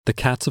The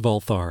Cats of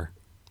Ulthar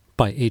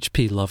by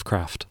H.P.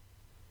 Lovecraft.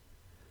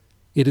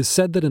 It is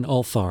said that in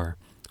Ulthar,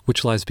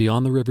 which lies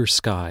beyond the river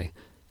Sky,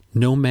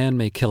 no man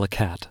may kill a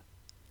cat.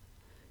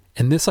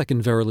 And this I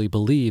can verily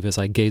believe as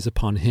I gaze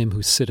upon him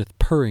who sitteth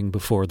purring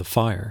before the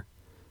fire.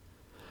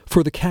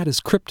 For the cat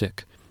is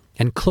cryptic,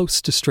 and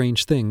close to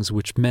strange things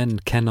which men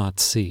cannot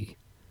see.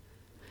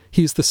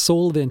 He is the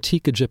soul of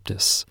antique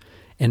Egyptus,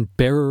 and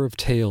bearer of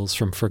tales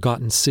from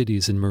forgotten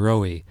cities in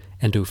Meroe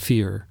and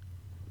Ophir.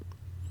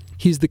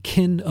 He is the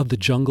kin of the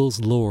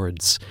jungle's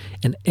lords,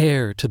 and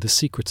heir to the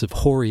secrets of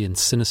hoary and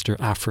sinister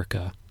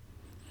Africa.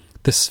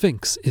 The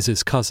Sphinx is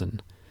his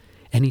cousin,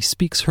 and he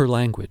speaks her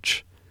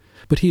language,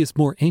 but he is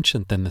more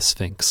ancient than the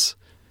Sphinx,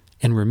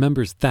 and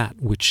remembers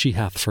that which she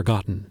hath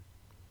forgotten.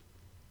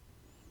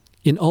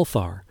 In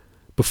Ulthar,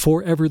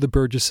 before ever the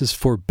burgesses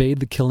forbade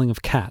the killing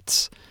of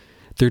cats,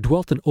 there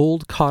dwelt an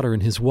old cotter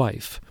and his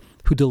wife,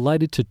 who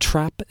delighted to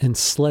trap and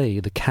slay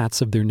the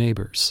cats of their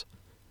neighbors.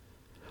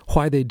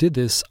 Why they did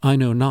this I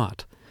know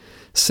not,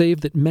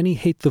 save that many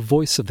hate the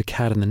voice of the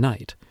cat in the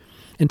night,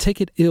 and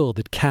take it ill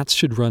that cats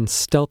should run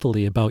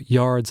stealthily about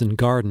yards and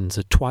gardens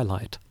at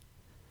twilight.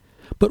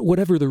 But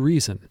whatever the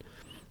reason,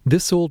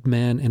 this old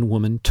man and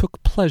woman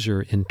took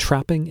pleasure in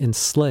trapping and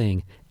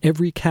slaying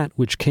every cat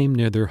which came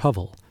near their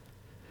hovel,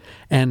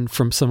 and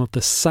from some of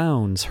the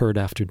sounds heard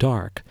after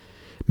dark,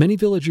 many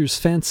villagers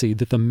fancied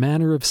that the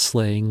manner of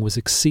slaying was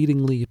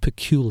exceedingly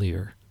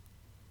peculiar.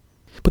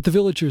 But the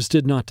villagers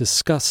did not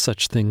discuss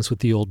such things with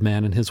the old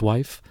man and his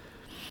wife,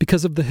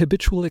 because of the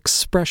habitual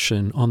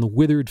expression on the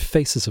withered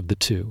faces of the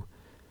two,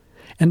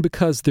 and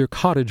because their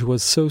cottage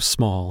was so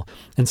small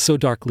and so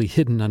darkly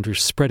hidden under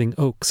spreading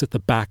oaks at the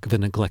back of a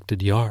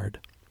neglected yard.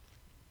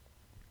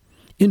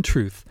 In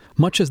truth,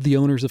 much as the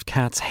owners of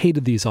cats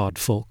hated these odd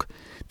folk,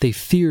 they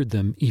feared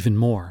them even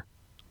more,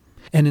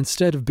 and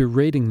instead of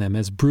berating them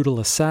as brutal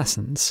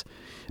assassins,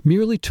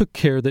 merely took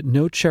care that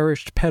no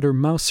cherished pet or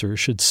mouser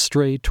should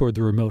stray toward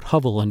the remote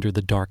hovel under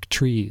the dark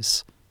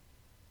trees.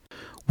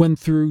 When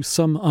through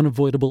some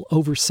unavoidable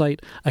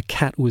oversight a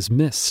cat was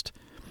missed,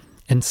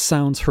 and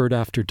sounds heard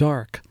after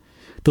dark,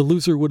 the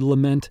loser would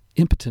lament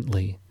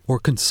impotently, or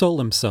console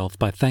himself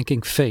by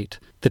thanking fate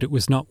that it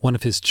was not one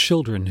of his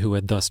children who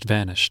had thus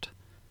vanished.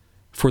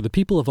 For the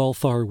people of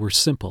Ulthar were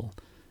simple,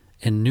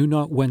 and knew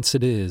not whence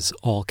it is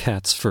all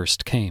cats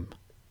first came.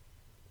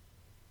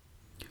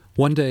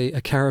 One day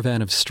a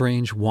caravan of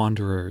strange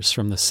wanderers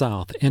from the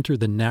south entered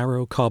the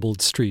narrow cobbled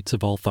streets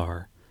of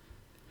Ulthar.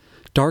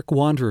 Dark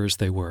wanderers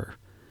they were,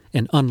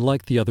 and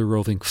unlike the other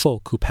roving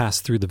folk who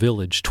passed through the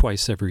village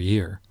twice every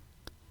year.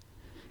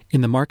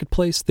 In the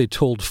marketplace they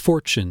told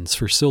fortunes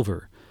for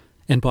silver,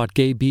 and bought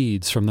gay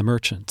beads from the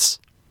merchants.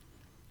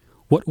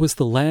 What was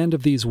the land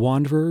of these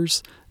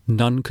wanderers,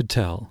 none could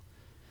tell.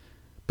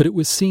 But it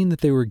was seen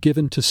that they were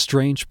given to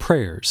strange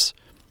prayers,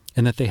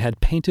 and that they had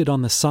painted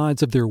on the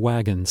sides of their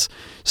wagons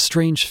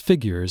strange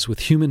figures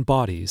with human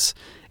bodies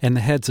and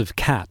the heads of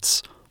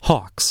cats,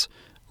 hawks,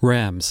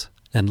 rams,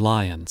 and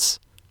lions.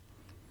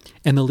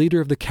 And the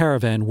leader of the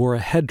caravan wore a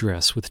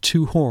headdress with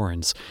 2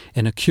 horns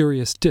and a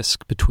curious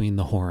disc between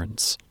the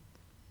horns.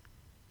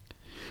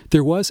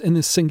 There was in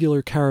this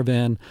singular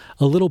caravan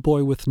a little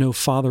boy with no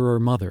father or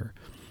mother,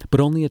 but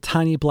only a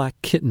tiny black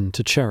kitten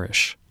to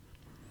cherish.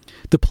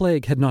 The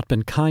plague had not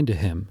been kind to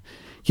him,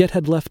 yet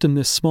had left him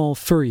this small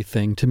furry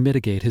thing to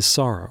mitigate his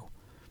sorrow.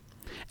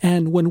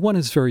 And when one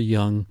is very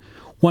young,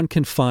 one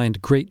can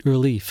find great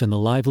relief in the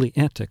lively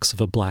antics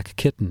of a black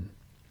kitten.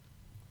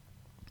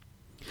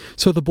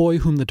 So the boy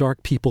whom the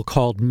dark people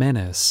called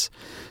Menes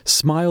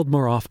smiled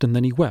more often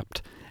than he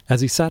wept,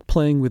 as he sat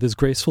playing with his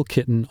graceful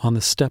kitten on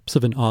the steps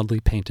of an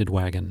oddly painted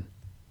wagon.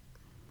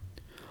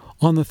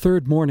 On the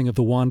 3rd morning of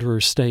the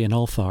wanderer's stay in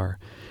Ulthar,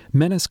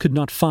 Menes could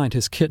not find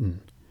his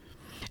kitten,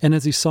 and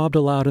as he sobbed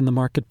aloud in the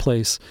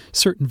marketplace,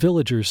 certain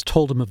villagers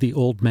told him of the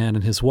old man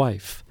and his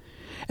wife,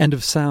 and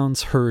of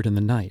sounds heard in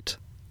the night.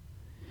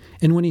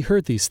 And when he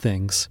heard these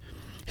things,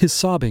 his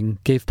sobbing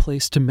gave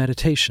place to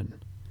meditation,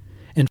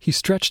 and he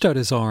stretched out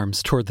his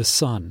arms toward the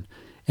sun,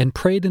 and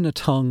prayed in a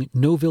tongue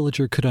no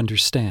villager could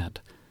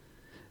understand,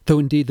 though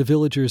indeed the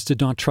villagers did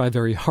not try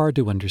very hard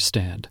to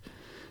understand,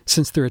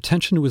 since their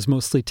attention was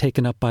mostly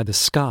taken up by the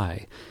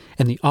sky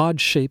and the odd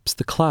shapes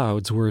the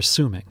clouds were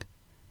assuming.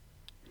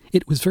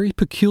 It was very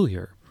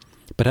peculiar,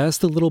 but as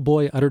the little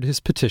boy uttered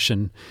his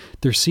petition,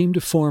 there seemed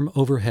to form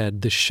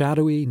overhead the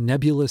shadowy,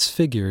 nebulous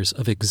figures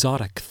of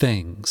exotic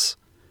things,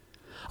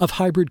 of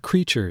hybrid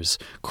creatures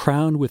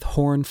crowned with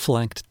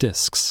horn-flanked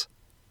discs.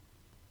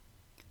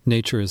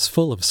 Nature is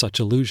full of such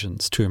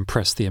illusions to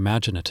impress the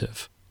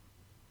imaginative.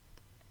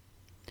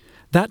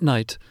 That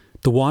night,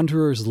 the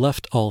wanderers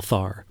left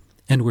Ulthar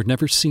and were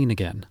never seen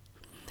again,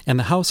 and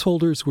the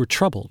householders were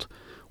troubled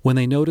when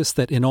they noticed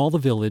that in all the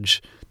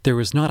village there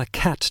was not a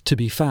cat to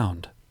be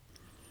found.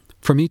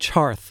 From each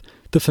hearth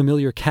the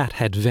familiar cat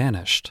had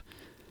vanished.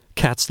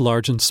 Cats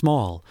large and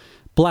small,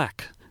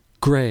 black,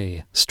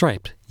 gray,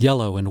 striped,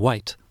 yellow, and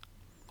white.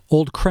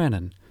 Old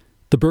Crannon,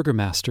 the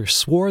burgomaster,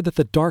 swore that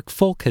the dark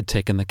folk had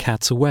taken the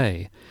cats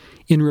away,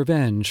 in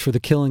revenge for the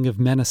killing of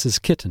Menes's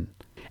kitten,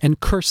 and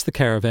cursed the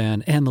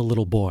caravan and the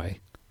little boy.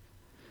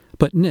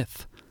 But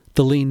Nith,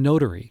 the lean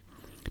notary,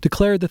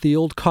 declared that the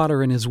old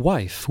cotter and his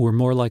wife were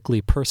more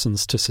likely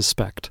persons to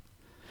suspect,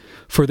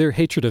 for their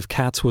hatred of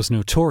cats was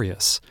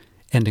notorious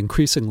and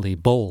increasingly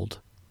bold.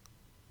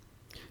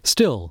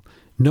 Still,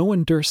 no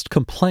one durst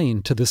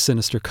complain to the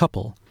sinister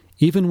couple,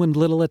 even when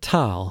little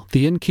Atal,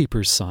 the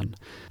innkeeper's son,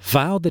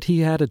 vowed that he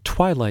had at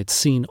twilight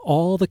seen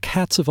all the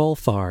cats of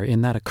Ulthar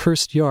in that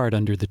accursed yard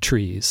under the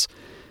trees,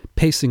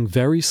 pacing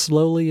very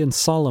slowly and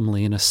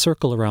solemnly in a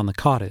circle around the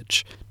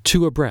cottage,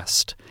 two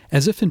abreast,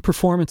 as if in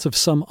performance of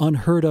some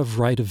unheard-of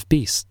rite of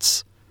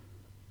beasts.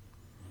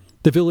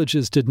 The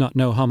villagers did not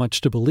know how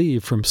much to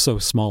believe from so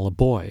small a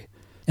boy,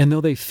 and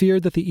though they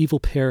feared that the evil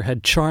pair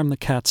had charmed the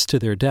cats to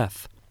their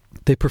death,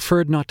 they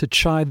preferred not to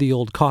chide the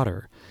old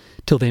cotter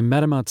till they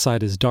met him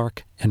outside his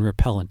dark and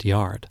repellent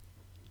yard.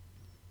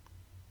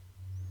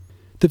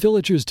 The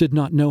villagers did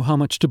not know how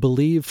much to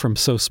believe from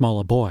so small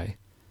a boy,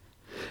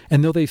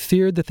 and though they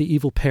feared that the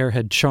evil pair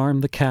had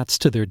charmed the cats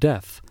to their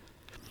death,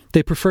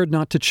 they preferred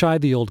not to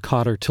chide the old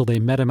cotter till they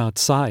met him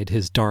outside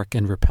his dark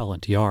and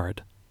repellent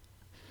yard.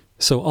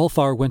 So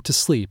Ulthar went to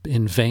sleep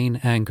in vain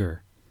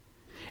anger,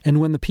 and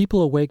when the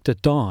people awaked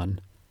at dawn,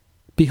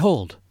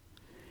 behold,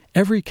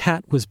 every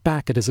cat was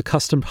back at his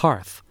accustomed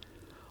hearth,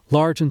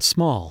 large and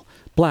small,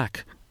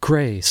 black,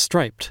 gray,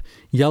 striped,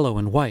 yellow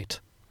and white.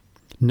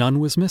 None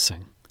was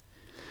missing.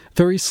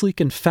 Very sleek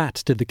and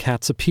fat did the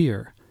cats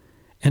appear,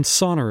 and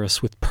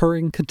sonorous with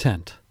purring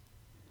content.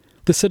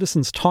 The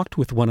citizens talked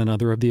with one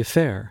another of the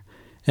affair,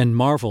 and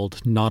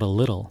marveled not a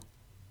little.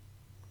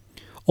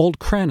 Old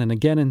Crannan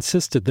again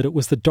insisted that it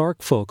was the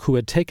dark folk who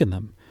had taken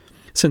them,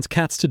 since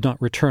cats did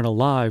not return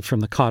alive from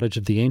the cottage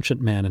of the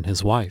ancient man and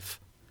his wife.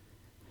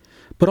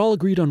 But all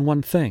agreed on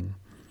one thing,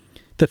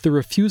 that the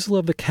refusal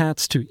of the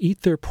cats to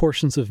eat their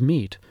portions of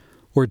meat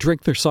or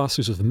drink their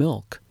saucers of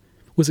milk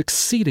was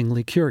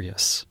exceedingly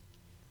curious.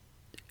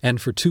 And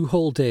for 2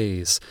 whole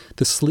days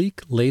the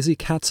sleek, lazy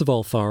cats of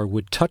Ulthar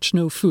would touch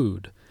no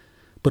food,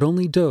 but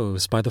only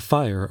doze by the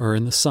fire or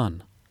in the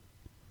sun.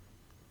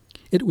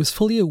 It was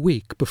fully a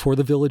week before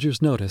the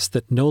villagers noticed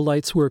that no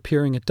lights were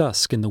appearing at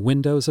dusk in the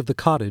windows of the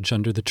cottage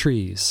under the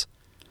trees.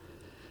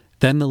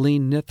 Then the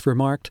lean Nith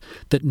remarked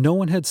that no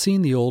one had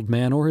seen the old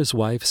man or his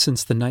wife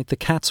since the night the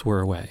cats were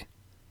away.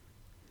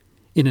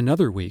 In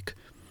another week,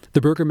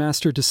 the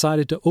burgomaster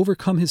decided to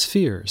overcome his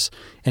fears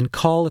and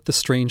call at the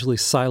strangely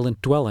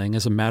silent dwelling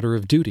as a matter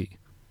of duty,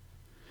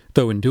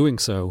 though in doing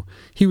so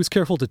he was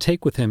careful to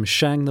take with him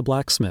Shang the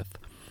blacksmith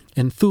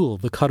and Thul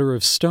the cutter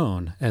of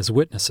stone as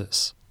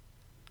witnesses.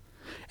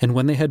 And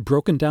when they had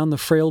broken down the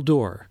frail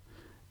door,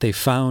 they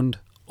found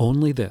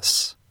only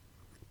this: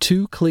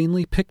 2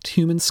 cleanly picked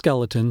human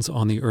skeletons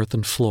on the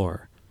earthen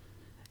floor,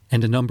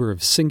 and a number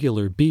of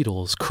singular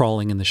beetles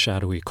crawling in the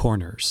shadowy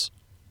corners.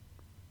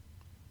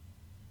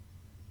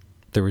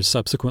 There was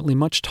subsequently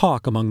much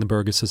talk among the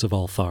burgesses of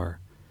Ulthar.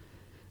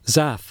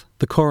 Zath,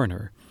 the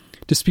coroner,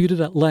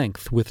 disputed at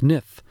length with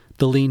Nith,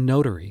 the lean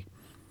notary,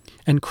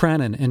 and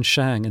Crannan and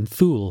Shang and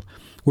Thul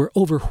were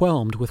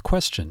overwhelmed with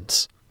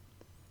questions.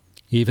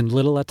 Even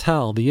little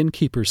Atal, the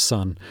innkeeper's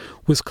son,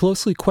 was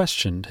closely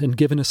questioned and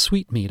given a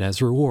sweetmeat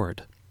as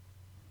reward.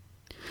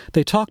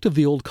 They talked of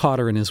the old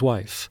cotter and his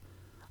wife,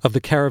 of the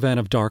caravan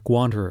of dark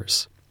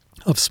wanderers,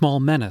 of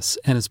small Menace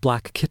and his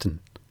black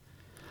kitten,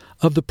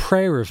 of the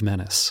prayer of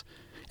Menace,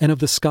 and of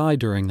the sky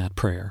during that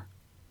prayer,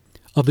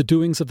 of the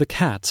doings of the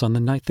cats on the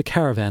night the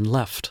caravan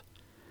left,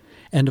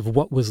 and of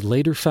what was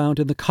later found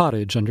in the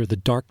cottage under the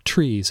dark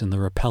trees in the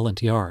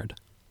repellent yard.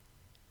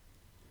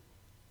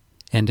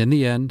 And in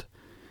the end,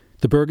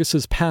 the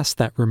burgesses passed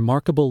that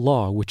remarkable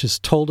law which is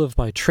told of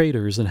by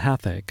traders in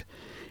Hatheg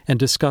and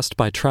discussed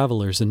by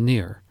travelers in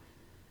Nir,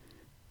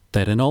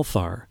 that in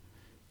Ulthar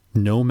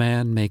no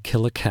man may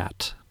kill a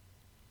cat.